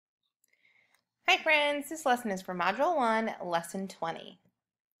Hi friends, this lesson is for Module 1, Lesson 20.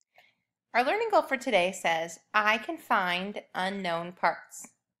 Our learning goal for today says, I can find unknown parts.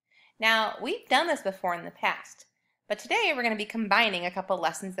 Now, we've done this before in the past, but today we're going to be combining a couple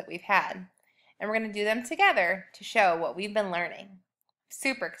lessons that we've had, and we're going to do them together to show what we've been learning.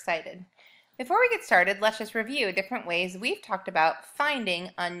 Super excited. Before we get started, let's just review different ways we've talked about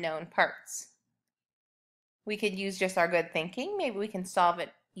finding unknown parts. We could use just our good thinking. Maybe we can solve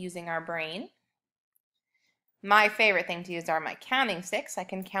it using our brain. My favorite thing to use are my counting sticks. I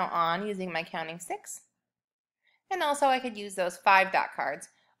can count on using my counting sticks. And also I could use those 5-dot cards,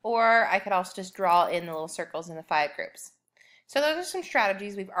 or I could also just draw in the little circles in the 5 groups. So those are some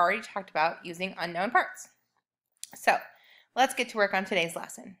strategies we've already talked about using unknown parts. So let's get to work on today's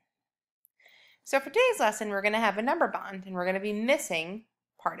lesson. So for today's lesson, we're going to have a number bond, and we're going to be missing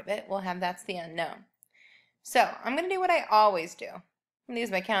part of it. We'll have that's the unknown. So I'm going to do what I always do. I'm going to use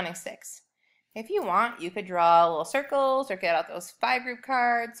my counting sticks. If you want, you could draw little circles or get out those 5 group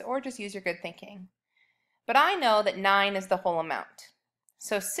cards or just use your good thinking. But I know that 9 is the whole amount.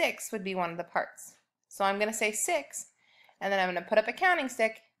 So 6 would be one of the parts. So I'm going to say 6, and then I'm going to put up a counting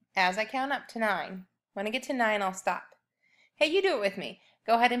stick as I count up to 9. When I get to 9, I'll stop. Hey, you do it with me.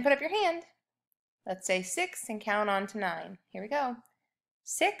 Go ahead and put up your hand. Let's say 6 and count on to 9. Here we go.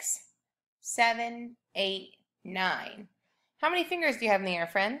 6, 7, 8, 9. How many fingers do you have in the air,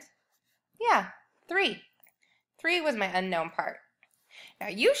 friend? Yeah, 3. 3 was my unknown part. Now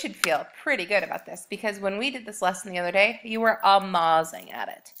you should feel pretty good about this because when we did this lesson the other day, you were amazing at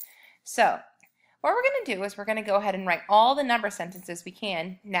it. So what we're going to do is we're going to go ahead and write all the number sentences we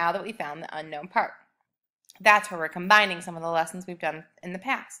can now that we found the unknown part. That's where we're combining some of the lessons we've done in the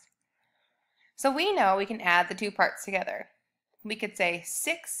past. So we know we can add the 2 parts together. We could say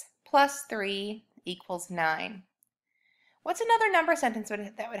 6 plus 3 equals 9. What's another number sentence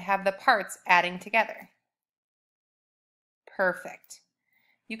that would have the parts adding together? Perfect.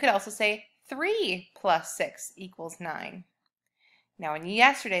 You could also say 3 plus 6 equals 9. Now in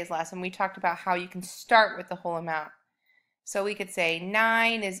yesterday's lesson we talked about how you can start with the whole amount. So we could say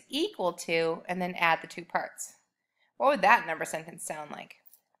 9 is equal to and then add the 2 parts. What would that number sentence sound like?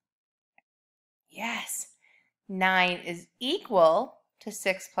 Yes, 9 is equal to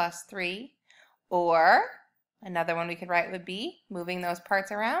 6 plus 3, or another one we could write would be moving those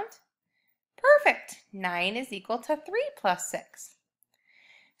parts around. Perfect. 9 is equal to 3 plus 6.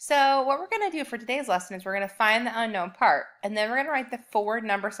 So what we're going to do for today's lesson is we're going to find the unknown part, and then we're going to write the 4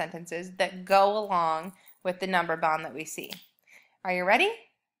 number sentences that go along with the number bond that we see. Are you ready?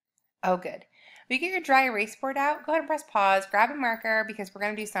 Oh, good. Will you get your dry erase board out? Go ahead and press pause, grab a marker, because we're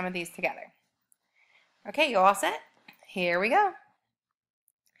going to do some of these together. Okay, you all set? Here we go.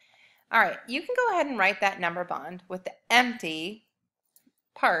 All right, you can go ahead and write that number bond with the empty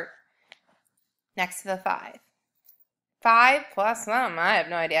part next to the 5. 5 plus some, I have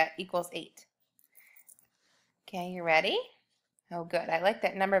no idea, equals 8. Okay, you ready? Oh, good. I like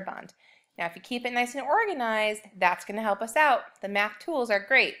that number bond. Now, if you keep it nice and organized, that's going to help us out. The math tools are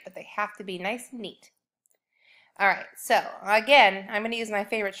great, but they have to be nice and neat. All right, so again, I'm going to use my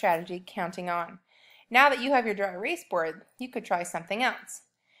favorite strategy, counting on. Now that you have your dry erase board, you could try something else.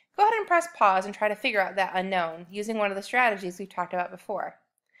 Go ahead and press pause and try to figure out that unknown using one of the strategies we've talked about before.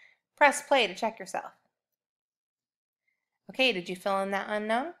 Press play to check yourself. Okay, did you fill in that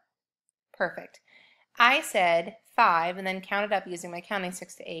unknown? Perfect. I said 5 and then counted up using my counting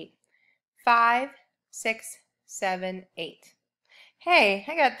sticks to 8. 5, 6, 7, 8. Hey,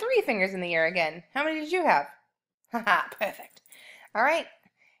 I got 3 fingers in the air again. How many did you have? Haha, perfect. All right,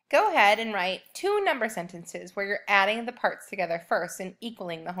 go ahead and write 2 number sentences where you're adding the parts together first and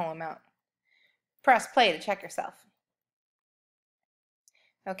equaling the whole amount. Press play to check yourself.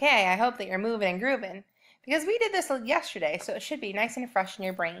 Okay, I hope that you're moving and grooving because we did this yesterday, so it should be nice and fresh in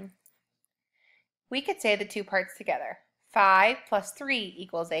your brain. We could say the 2 parts together. 5 plus 3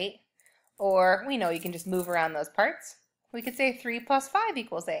 equals 8, or we know you can just move around those parts. We could say 3 plus 5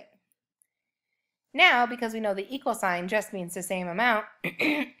 equals 8. Now, because we know the equal sign just means the same amount,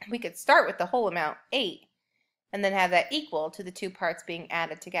 we could start with the whole amount, 8, and then have that equal to the 2 parts being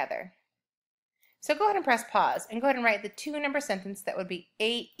added together. So go ahead and press pause and go ahead and write the 2 number sentence that would be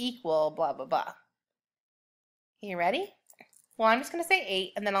 8 equal blah blah blah. You ready? Well, I'm just going to say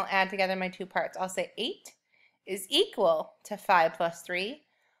 8 and then I'll add together my 2 parts. I'll say 8 is equal to 5 plus 3,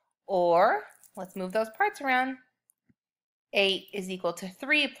 or let's move those parts around. 8 is equal to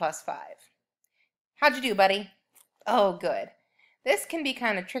 3 plus 5. How'd you do, buddy? Oh, good. This can be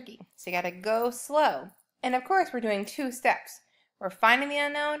kind of tricky, so you got to go slow. And of course, we're doing 2 steps. We're finding the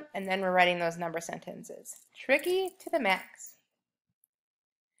unknown, and then we're writing those number sentences. Tricky to the max.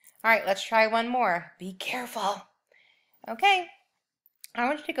 All right, let's try one more. Be careful. Okay, I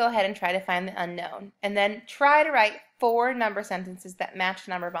want you to go ahead and try to find the unknown, and then try to write 4 number sentences that match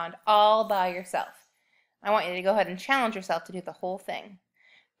the number bond all by yourself. I want you to go ahead and challenge yourself to do the whole thing.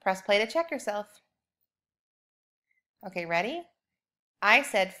 Press play to check yourself. Okay, ready? I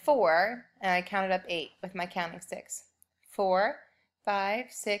said 4, and I counted up 8 with my counting sticks. 4, 5,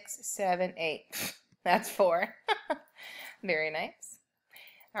 6, 7, 8. That's 4. Very nice.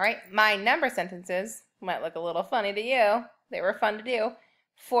 All right, my number sentences might look a little funny to you. They were fun to do.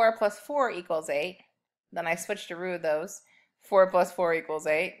 4 plus 4 equals 8. Then I switched to root those. 4 plus 4 equals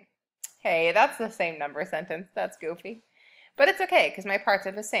 8. Hey, that's the same number sentence. That's goofy. But it's okay, because my parts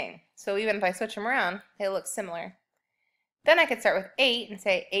are the same. So even if I switch them around, they look similar. Then I could start with 8 and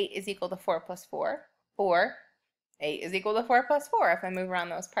say 8 is equal to 4 plus 4. Or 8 is equal to 4 plus 4 if I move around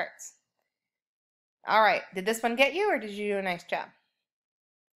those parts. All right, did this one get you, or did you do a nice job?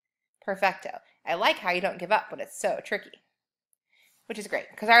 Perfecto. I like how you don't give up, but it's so tricky. Which is great,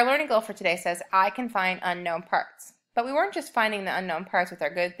 because our learning goal for today says, I can find unknown parts. But we weren't just finding the unknown parts with our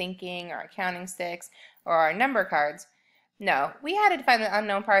good thinking, or our counting sticks, or our number cards. No, we had to find the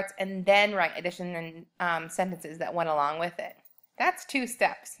unknown parts and then write addition and sentences that went along with it. That's 2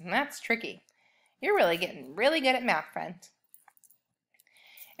 steps, and that's tricky. You're really getting really good at math, friend.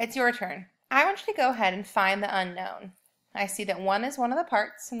 It's your turn. I want you to go ahead and find the unknown. I see that 1 is one of the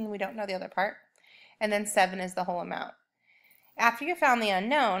parts, and we don't know the other part, and then 7 is the whole amount. After you found the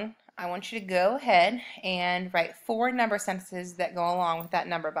unknown, I want you to go ahead and write 4 number sentences that go along with that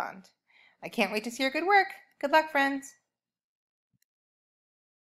number bond. I can't wait to see your good work. Good luck, friends.